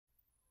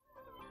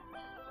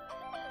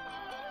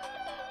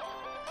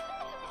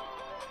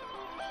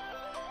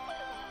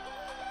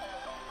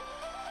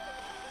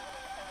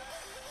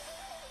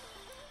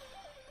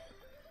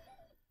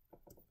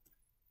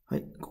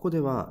こで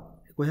は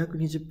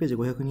520ページ、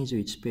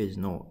521ページ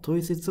の問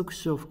い接続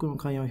詞を含む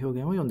慣用表現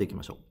を読んでいき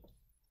ましょう。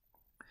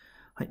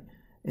はい。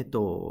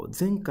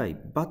前回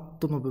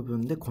but の部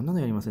分でこんなの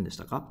やりませんでし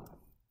たか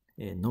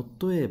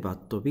？not A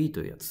but B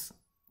というやつ。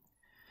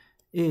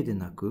A で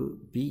なく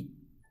B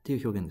って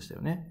いう表現でした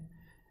よね。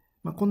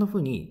こんな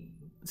風に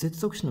接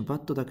続詞の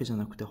but だけじゃ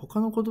なくて他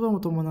の言葉も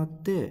伴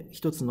って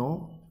一つ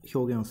の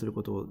表現をする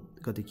こと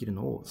ができる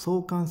のを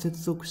相関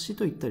接続詞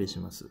と言ったりし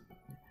ます。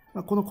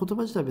この言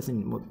葉自体は別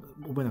にもう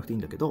覚えなくていい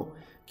んだけど、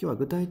今日は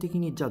具体的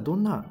にじゃあど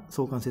んな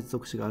相関接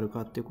続詞がある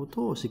かっていうこ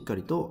とをしっか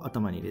りと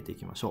頭に入れてい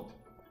きましょ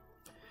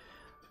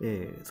う。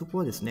そこ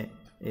はですね、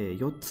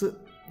4つ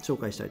紹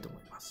介したいと思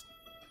います。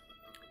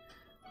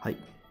はい。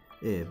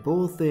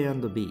both A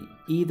and B,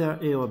 either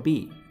A or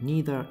B,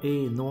 neither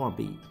A nor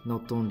B,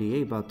 not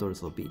only A but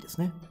also B で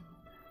すね。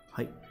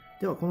はい。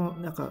ではこの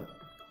中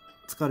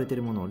使われてい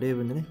るものを例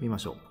文でね、見ま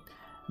しょう。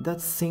That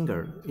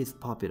singer is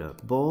popular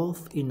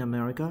both in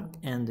America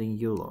and in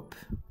Europe.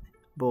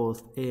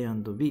 Both A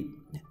and B.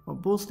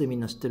 both でみん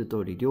な知ってる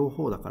通り両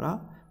方だか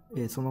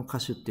ら、その歌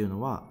手っていう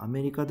のはア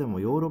メリカでも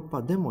ヨーロッ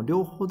パでも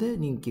両方で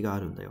人気があ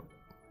るんだよ。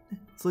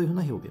そういうふう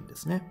な表現で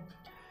すね。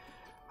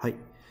はい。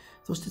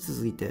そして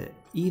続いて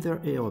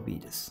either A or B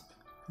です。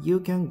You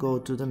can go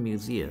to the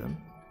museum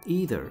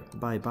either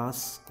by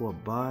bus or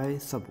by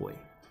subway.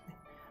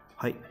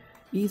 はい。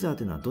either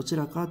というのはどち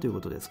らかというこ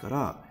とですか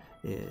ら、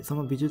そ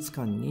の美術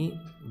館に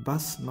バ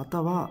スま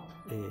たは、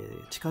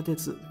地下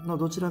鉄の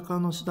どちらか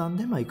の手段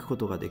で行くこ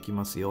とができ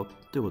ますよ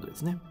ということで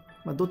すね。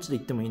どっちで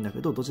行ってもいいんだけ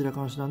ど、どちら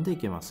かの手段で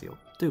行けますよ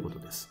ということ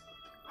です。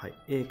はい。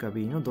A か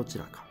B のどち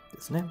らか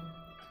ですね。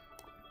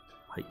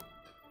はい。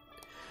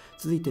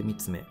続いて3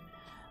つ目。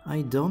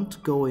I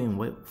don't go in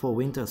for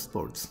winter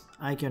sports.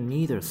 I can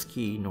neither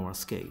ski nor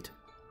skate.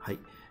 はい。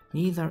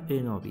neither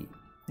A nor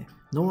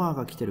B。nor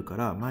が来てるか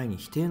ら前に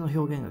否定の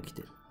表現が来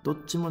てる。ど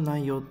っちもな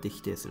いよって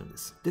否定するんで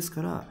す。です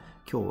から、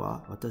今日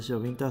は私は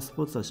ウィンタース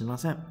ポーツはしま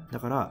せん。だ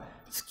から、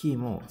スキー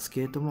もス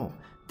ケートも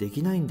で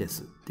きないんで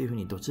すっていうふう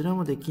にどちら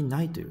もでき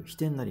ないという否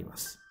定になりま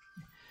す。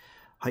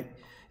はい。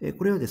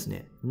これはです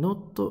ね、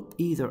not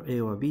either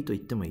A or B と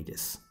言ってもいいで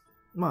す。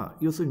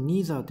要する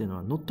に neither というの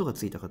は not が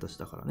ついた形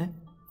だからね。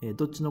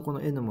どっちのこ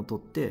の N も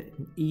取って、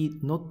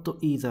not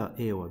either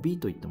A or B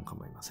と言っても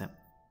構いません。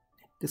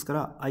ですか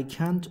ら、I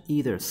can't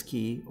either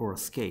ski or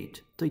skate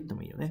と言って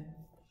もいいよね。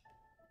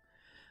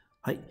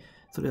はい。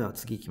それでは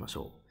次行きまし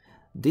ょ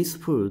う。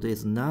This food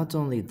is not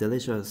only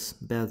delicious,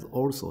 but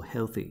also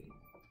healthy.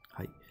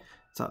 はい。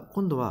さあ、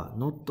今度は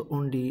not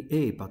only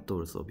A, but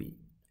also B.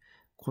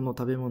 この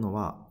食べ物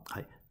は、は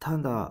い、た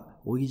だ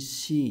美味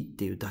しいっ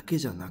ていうだけ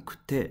じゃなく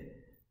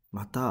て、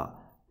また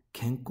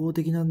健康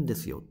的なんで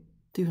すよ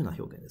っていうふうな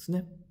表現です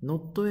ね。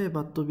not A,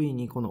 but B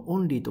にこの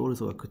only と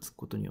also がくっつく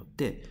ことによっ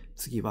て、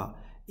次は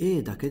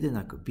A だけで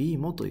なく B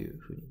もという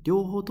ふうに、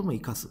両方とも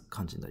活かす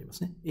感じになりま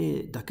すね。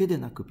A だけで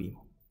なく B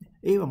も。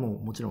A は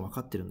もちろん分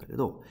かってるんだけ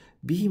ど、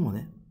B も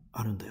ね、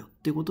あるんだよっ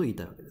ていうことを言い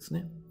たいわけです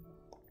ね。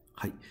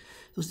はい。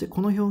そして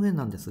この表現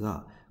なんです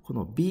が、こ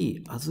の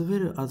B as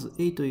well as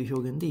A という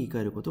表現で言い換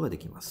えることがで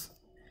きます。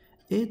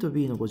A と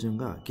B の語順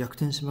が逆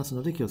転します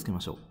ので気をつけま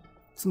しょう。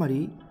つま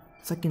り、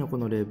さっきのこ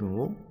の例文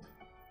を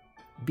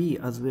B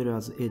as well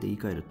as A で言い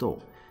換える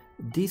と、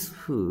This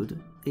food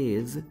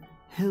is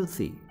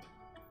healthy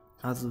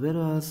as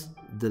well as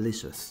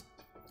delicious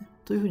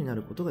というふうにな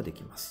ることがで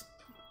きます。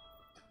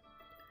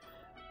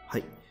は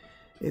い。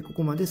こ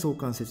こまで相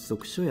関接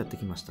続詞をやって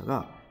きました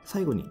が、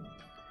最後に、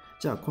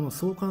じゃあこの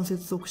相関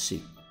接続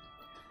詞、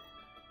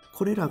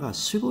これらが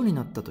主語に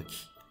なったと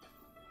き、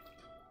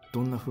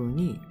どんな風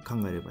に考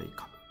えればいい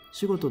か。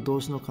主語と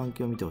動詞の関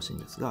係を見てほしいん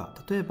ですが、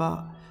例え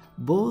ば、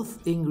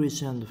both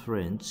English and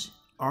French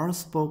are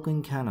spoken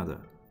in Canada。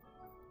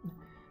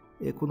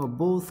この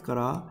both か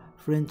ら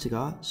フレンチ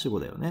が主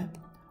語だよね。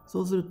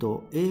そうする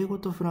と、英語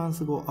とフラン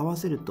ス語を合わ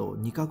せると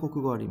2カ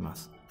国語ありま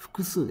す。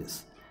複数で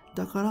す。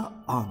だから、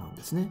are なん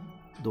ですね。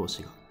動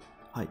詞が。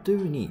はい。という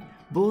ふうに、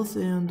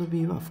both A and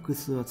B は複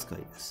数扱い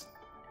です。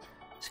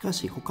しか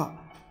し、他、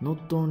not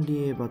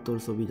only A but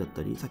also B だっ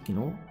たり、さっき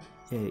の、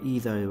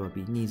either A or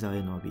B, neither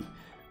A nor B。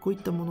こういっ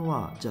たもの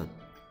は、じゃあ、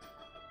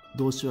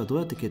動詞はどう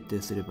やって決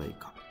定すればいい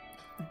か。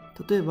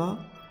例えば、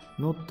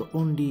not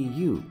only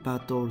you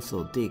but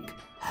also Dick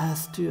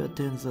has to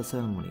attend the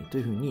ceremony と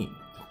いうふうに、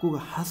ここが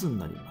has に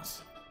なりま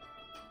す。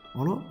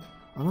あら？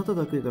あなた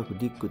だけでなく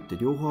ディックって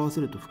両方合わ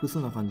せると複数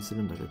な感じす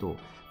るんだけど、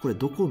これ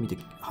どこを見て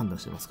判断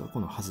してますか？こ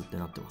のはずって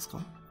なってますか？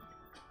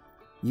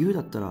 You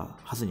だったら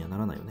はずにはな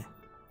らないよね。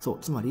そう、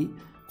つまり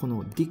こ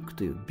のディック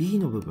という B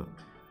の部分、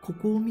こ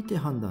こを見て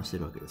判断して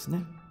るわけです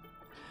ね。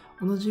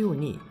同じよう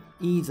に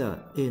either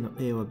A の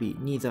A は B,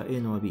 neither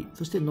A のは B、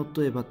そして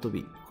not A but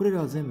B、これら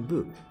は全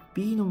部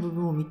B の部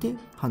分を見て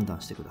判断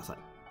してください。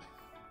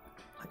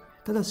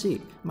ただ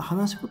し、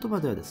話し言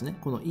葉ではですね、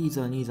この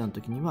either, neither の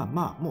時には、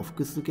もう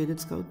複数形で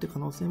使うって可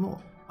能性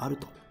もある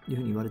というふ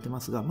うに言われてま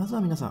すが、まず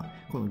は皆さん、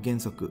この原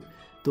則、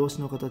動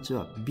詞の形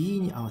は B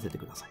に合わせて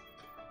ください。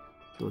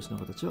動詞の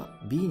形は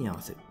B に合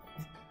わせる。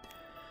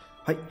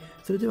はい。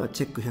それでは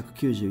チェック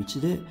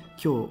191で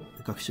今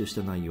日学習し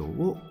た内容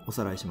をお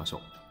さらいしましょ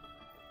う。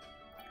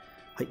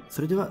はい。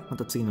それではま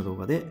た次の動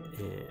画で、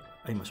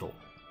会いましょう。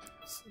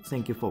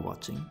Thank you for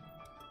watching.